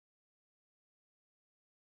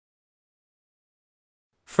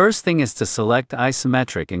First thing is to select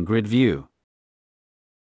Isometric and Grid View.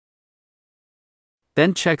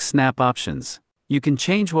 Then check Snap Options. You can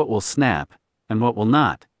change what will snap and what will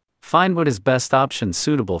not. Find what is best option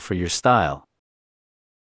suitable for your style.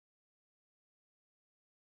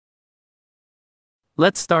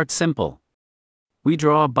 Let's start simple. We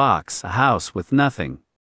draw a box, a house with nothing.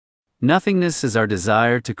 Nothingness is our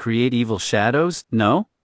desire to create evil shadows, no?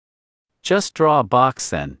 Just draw a box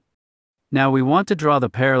then. Now we want to draw the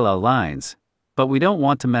parallel lines, but we don't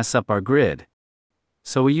want to mess up our grid.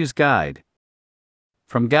 So we use Guide.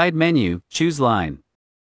 From Guide menu, choose Line.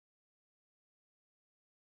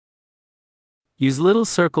 Use little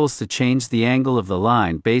circles to change the angle of the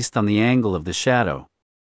line based on the angle of the shadow.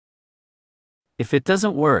 If it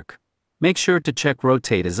doesn't work, make sure to check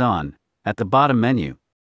Rotate is on, at the bottom menu.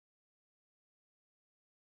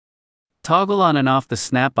 Toggle on and off the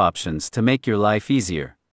snap options to make your life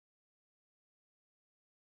easier.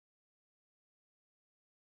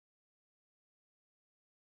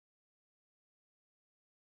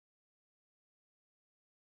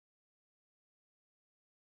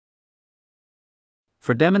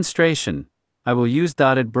 For demonstration, I will use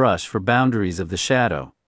dotted brush for boundaries of the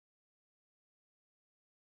shadow.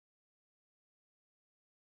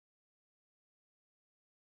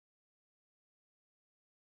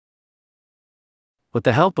 With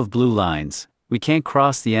the help of blue lines, we can't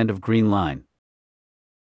cross the end of green line.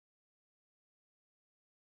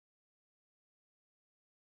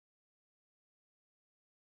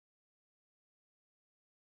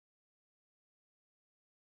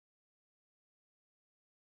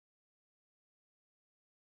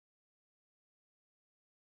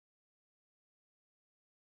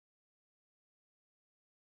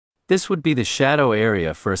 This would be the shadow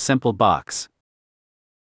area for a simple box.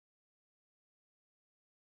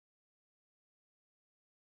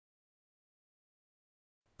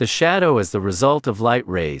 The shadow is the result of light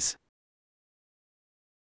rays.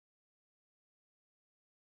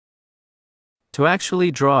 To actually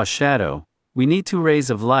draw a shadow, we need 2 rays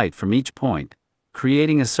of light from each point,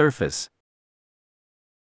 creating a surface.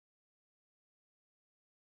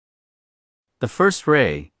 The first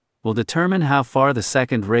ray will determine how far the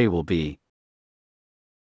second ray will be.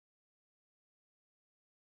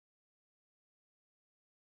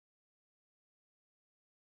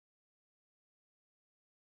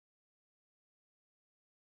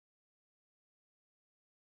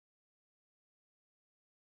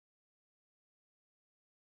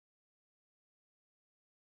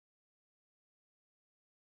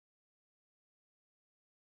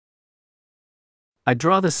 I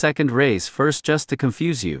draw the second rays first just to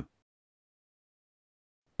confuse you.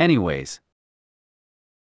 Anyways,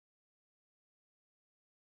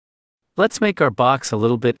 let's make our box a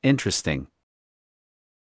little bit interesting.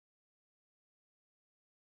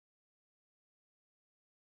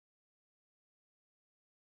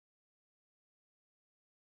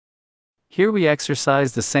 Here we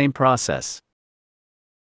exercise the same process.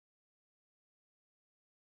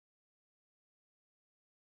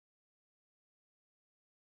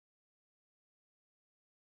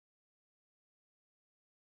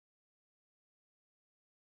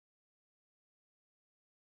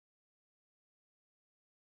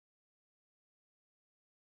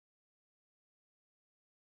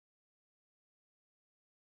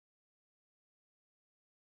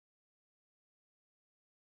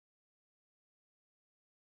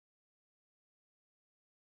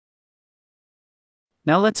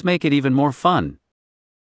 Now let's make it even more fun.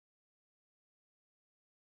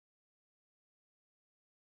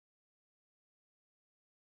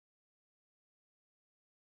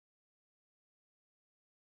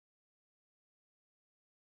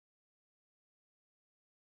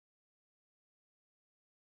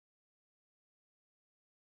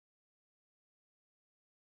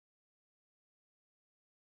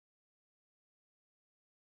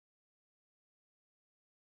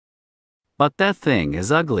 But that thing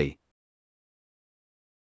is ugly.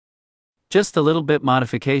 Just a little bit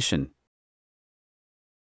modification.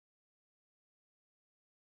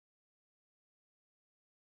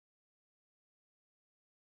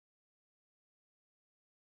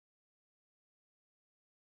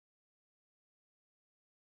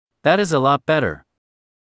 That is a lot better.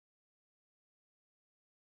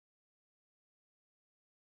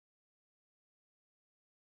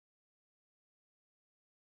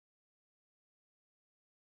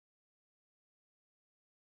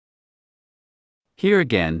 Here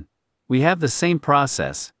again, we have the same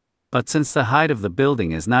process, but since the height of the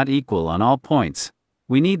building is not equal on all points,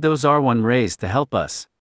 we need those R1 rays to help us.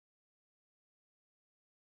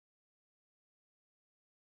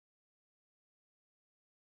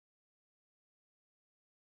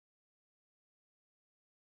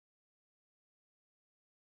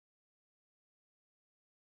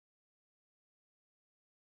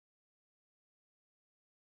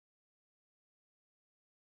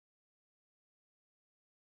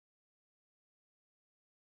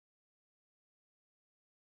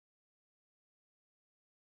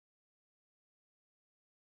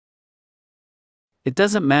 It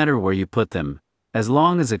doesn't matter where you put them, as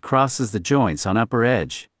long as it crosses the joints on upper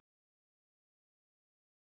edge.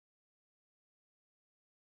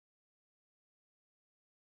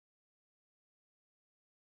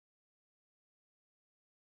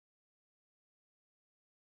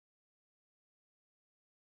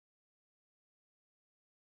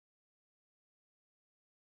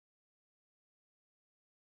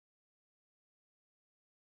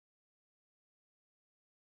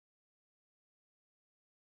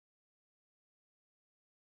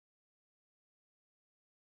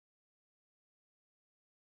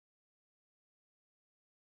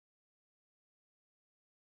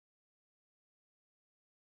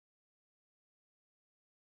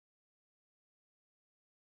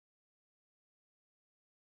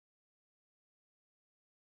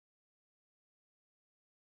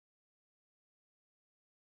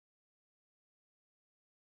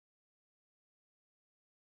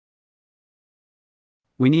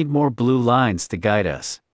 We need more blue lines to guide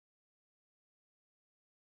us.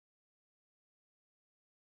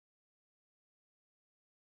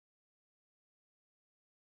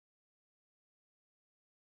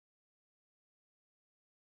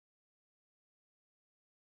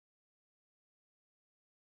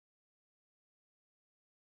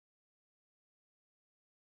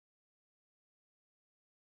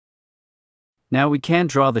 Now we can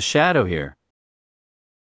draw the shadow here.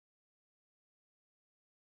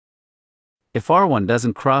 If R1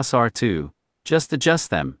 doesn't cross R2, just adjust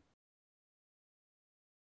them.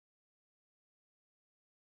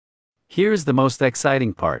 Here's the most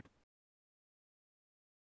exciting part.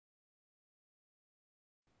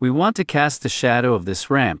 We want to cast the shadow of this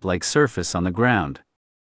ramp-like surface on the ground.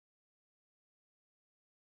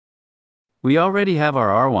 We already have our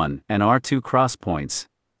R1 and R2 cross points,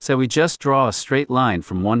 so we just draw a straight line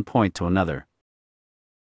from one point to another.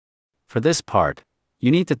 For this part, you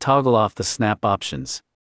need to toggle off the snap options.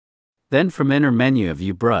 Then from inner menu of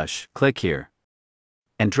View Brush, click here.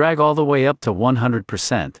 And drag all the way up to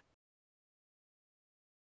 100%.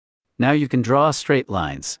 Now you can draw straight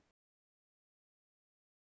lines.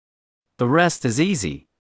 The rest is easy.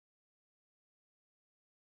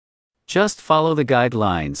 Just follow the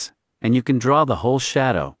guidelines, and you can draw the whole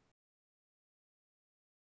shadow.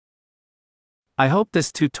 I hope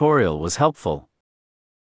this tutorial was helpful.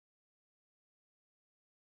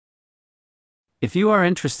 If you are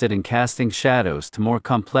interested in casting shadows to more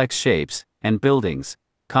complex shapes and buildings,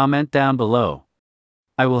 comment down below.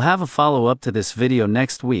 I will have a follow-up to this video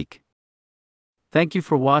next week. Thank you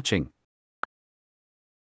for watching.